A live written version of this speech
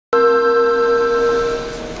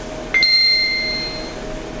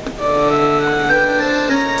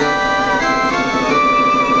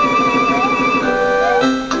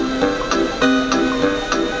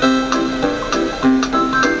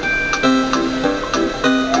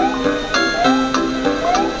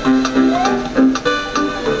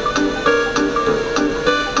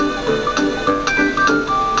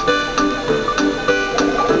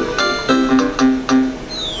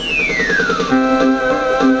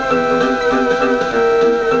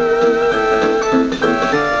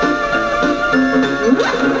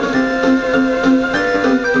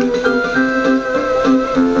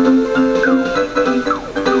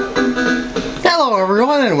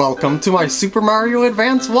welcome to my Super Mario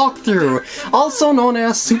Advance walkthrough, also known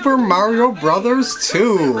as Super Mario Bros.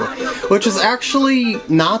 2, which is actually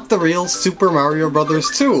not the real Super Mario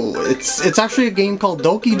Bros. 2. It's actually a game called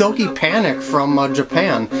Doki Doki Panic from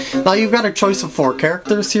Japan. Now you've got a choice of 4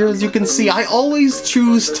 characters here, as you can see. I always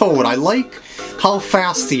choose Toad. I like how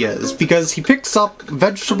fast he is, because he picks up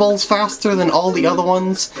vegetables faster than all the other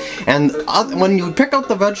ones, and when you pick up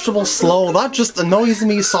the vegetables slow, that just annoys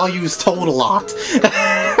me, so I use Toad a lot.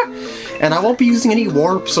 And I won't be using any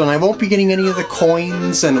warps, and I won't be getting any of the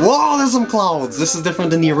coins, and whoa, there's some clouds! This is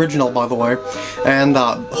different than the original, by the way. And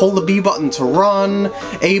hold the B button to run,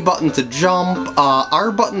 A button to jump,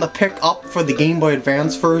 R button to pick up for the Game Boy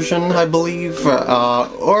Advance version, I believe.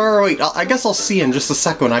 Or wait, I guess I'll see in just a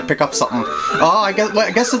second when I pick up something. I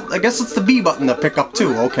guess it's the B button to pick up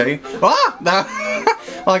too. Okay. Well,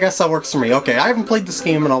 I guess that works for me. Okay, I haven't played this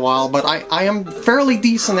game in a while, but I am fairly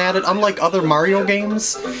decent at it, unlike other Mario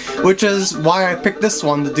games, which is why I picked this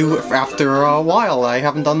one to do it after a while. I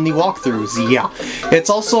haven't done the walkthroughs. Yeah. It's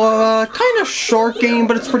also a kind of short game,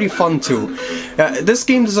 but it's pretty fun too. This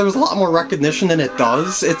game deserves a lot more recognition than it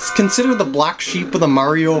does. It's considered the black sheep of the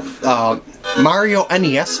Mario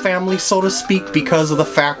NES family, so to speak, because of the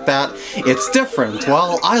fact that it's different.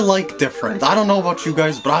 Well, I like different. I don't know about you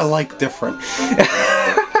guys, but I like different.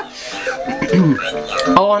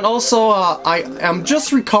 Oh, and also, I am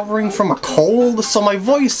just recovering from a cold, so my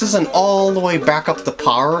voice isn't all the way back up to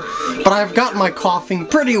par, but I've got my coughing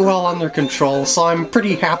pretty well under control, so I'm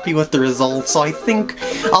pretty happy with the results, so I think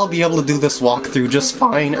I'll be able to do this walkthrough just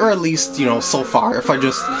fine, or at least, you know, so far, if I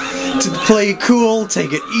just play cool,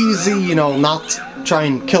 take it easy, you know, not try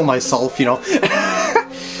and kill myself, you know.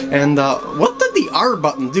 And, what did the R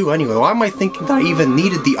button do anyway? Why am I thinking that I even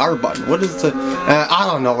needed the R button? What is the... I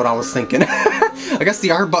don't know what I was thinking. I guess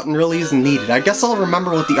the R button really isn't needed. I guess I'll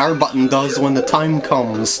remember what the R button does when the time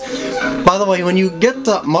comes. By the way, when you get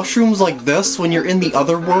mushrooms like this, when you're in the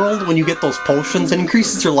other world, when you get those potions, it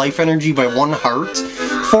increases your life energy by 1 heart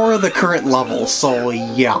for the current level. So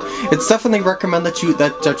yeah, it's definitely recommended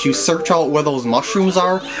that you search out where those mushrooms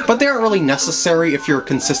are, but they aren't really necessary if you're a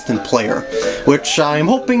consistent player, which I'm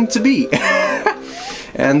hoping to be.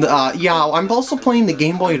 And, yeah, I'm also playing the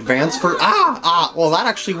Game Boy Advance for... well, that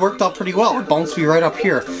actually worked out pretty well. It bounced me right up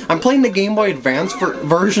here. I'm playing the Game Boy Advance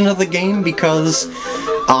version of the game because,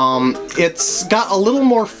 it's got a little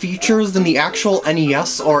more features than the actual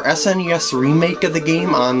NES or SNES remake of the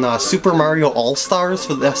game on Super Mario All-Stars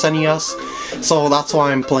for the SNES. So that's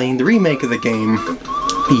why I'm playing the remake of the game.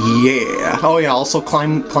 Yeah. Oh, yeah, also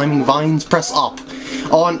climbing vines, press up.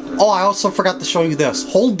 Oh, and, I also forgot to show you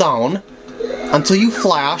this. Hold down until you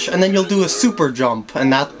flash, and then you'll do a super jump,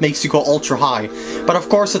 and that makes you go ultra high. But of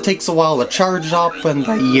course it takes a while to charge up, and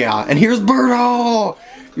yeah. And here's Birdo!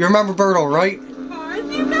 You remember Birdo, right?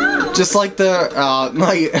 Just like the,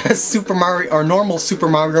 my Super Mario, or normal Super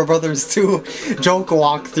Mario Bros. 2 joke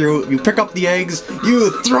walkthrough, you pick up the eggs, you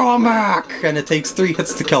throw them back, and it takes 3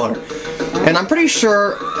 hits to kill her. And I'm pretty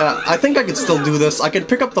sure, I think I could still do this. I could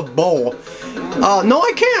pick up the bow. No,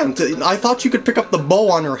 I can't! I thought you could pick up the bow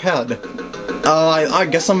on her head. I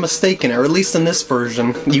guess I'm mistaken, or at least in this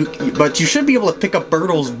version. But you should be able to pick up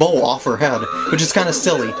Birdo's bow off her head, which is kind of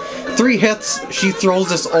silly. 3 hits, she throws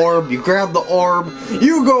this orb, you grab the orb,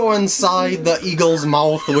 you go inside the eagle's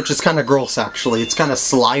mouth, which is kind of gross actually. It's kind of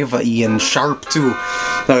saliva-y and sharp too.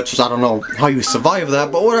 Which, I don't know how you survive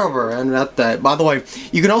that, but whatever. And by the way,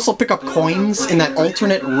 you can also pick up coins in that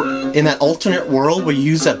alternate world where you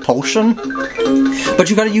use that potion. But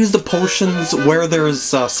you gotta use the potions where there's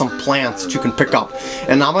some plants that you can pick up.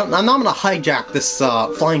 And I'm gonna hijack this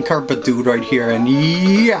flying carpet dude right here, and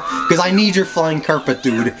yeah, because I need your flying carpet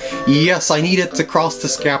dude. Yes, I need it to cross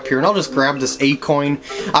this gap here, and I'll just grab this A coin.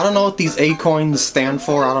 I don't know what these A coins stand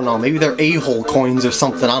for, I don't know, maybe they're a-hole coins or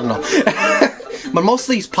something, I don't know. But most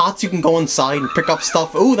of these pots you can go inside and pick up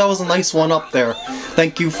stuff. Ooh, that was a nice one up there.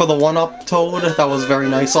 Thank you for the one-up, Toad. That was very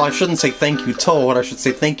nice. Oh, I shouldn't say thank you, Toad. I should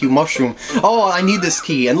say thank you, Mushroom. Oh, I need this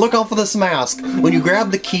key. And look out for this mask. When you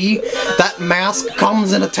grab the key, that mask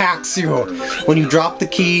comes and attacks you. When you drop the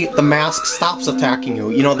key, the mask stops attacking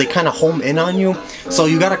you. You know, they kind of home in on you. So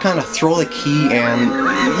you gotta kind of throw the key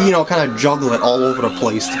and, you know, kind of juggle it all over the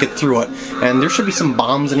place to get through it. And there should be some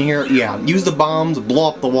bombs in here. Yeah, use the bombs, blow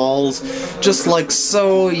up the walls, just like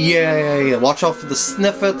so. Yeah. Watch out for the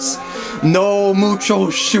sniffets. No mucho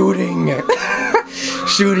shooting.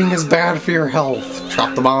 Shooting is bad for your health.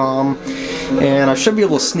 Drop the bomb. And I should be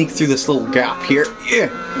able to sneak through this little gap here. Yeah.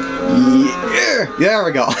 There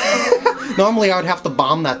we go. Normally I would have to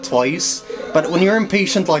bomb that twice, but when you're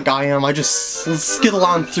impatient like I am, I just skittle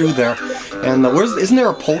on through there. And isn't there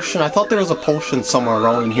a potion? I thought there was a potion somewhere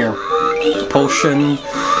around in here. Potion.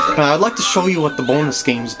 I'd like to show you what the bonus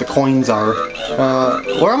games, the coins are.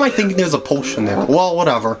 Where am I thinking there's a potion there? Well,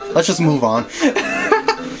 whatever. Let's just move on.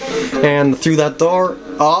 And through that door.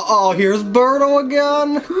 Uh-oh, here's Birdo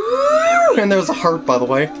again! And there's a heart, by the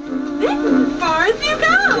way. As far as you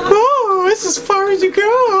go! Oh, it's as far as you go!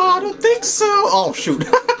 I don't think so! Oh, shoot.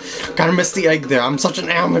 Kinda missed the egg there. I'm such an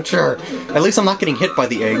amateur. At least I'm not getting hit by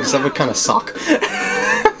the eggs. That would kinda suck.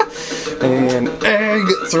 And egg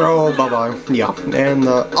throw, bye-bye. Yeah, and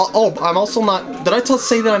oh, I'm also not, did I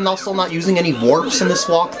say that I'm also not using any warps in this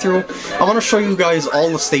walkthrough? I want to show you guys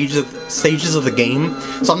all the stages of the game,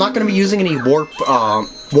 so I'm not going to be using any warp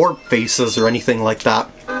faces or anything like that.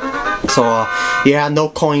 So, yeah, no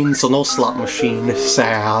coins, so no slot machine.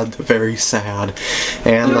 Sad, very sad.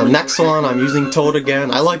 And the next one, I'm using Toad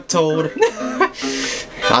again. I like Toad.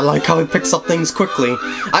 I like how he picks up things quickly.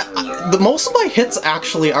 Most of my hits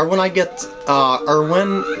actually are when I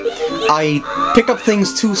pick up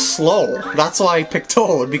things too slow. That's why I pick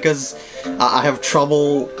Toad, because I have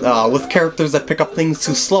trouble with characters that pick up things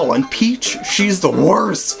too slow. And Peach, she's the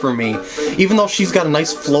worst for me. Even though she's got a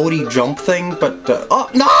nice floaty jump thing, but oh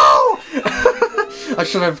no! I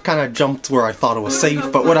should have kind of jumped where I thought it was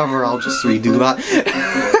safe, but whatever, I'll just redo that.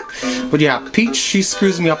 But yeah, Peach, she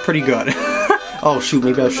screws me up pretty good. Oh shoot,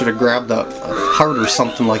 maybe I should have grabbed a heart or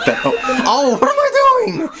something like that. Oh, what am I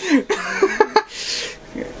doing?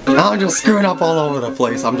 I'm just screwing up all over the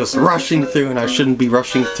place. I'm just rushing through and I shouldn't be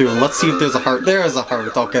rushing through. Let's see if there's a heart. There's a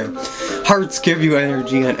heart, okay. Hearts give you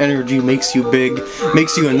energy and energy makes you big.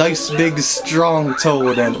 Makes you a nice big strong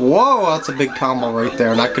Toad, and whoa, that's a big combo right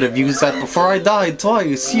there. And I could have used that before I died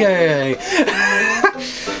twice. Yay!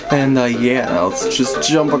 And yeah, let's just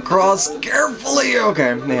jump across carefully.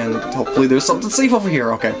 Okay, and hopefully there's something safe over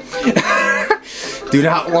here. Okay. Do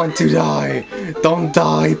not want to die. Don't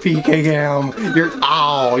die, PkGam.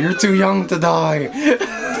 You're too young to die.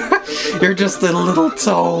 You're just a little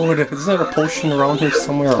toad. Is there a potion around here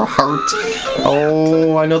somewhere? Or a heart?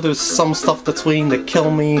 Oh, I know there's some stuff that's waiting to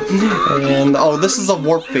kill me. And, oh, this is a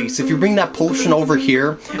warp vase. If you bring that potion over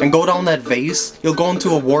here and go down that vase, you'll go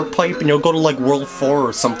into a warp pipe and you'll go to, like, World 4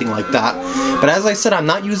 or something like that. But as I said, I'm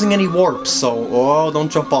not using any warps, so, oh, don't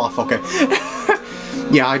jump off, okay.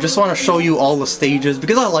 Yeah, I just want to show you all the stages,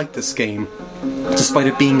 because I like this game. Despite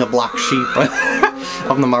it being a black sheep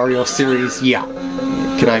of the Mario series, yeah.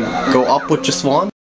 Can I go up with just one?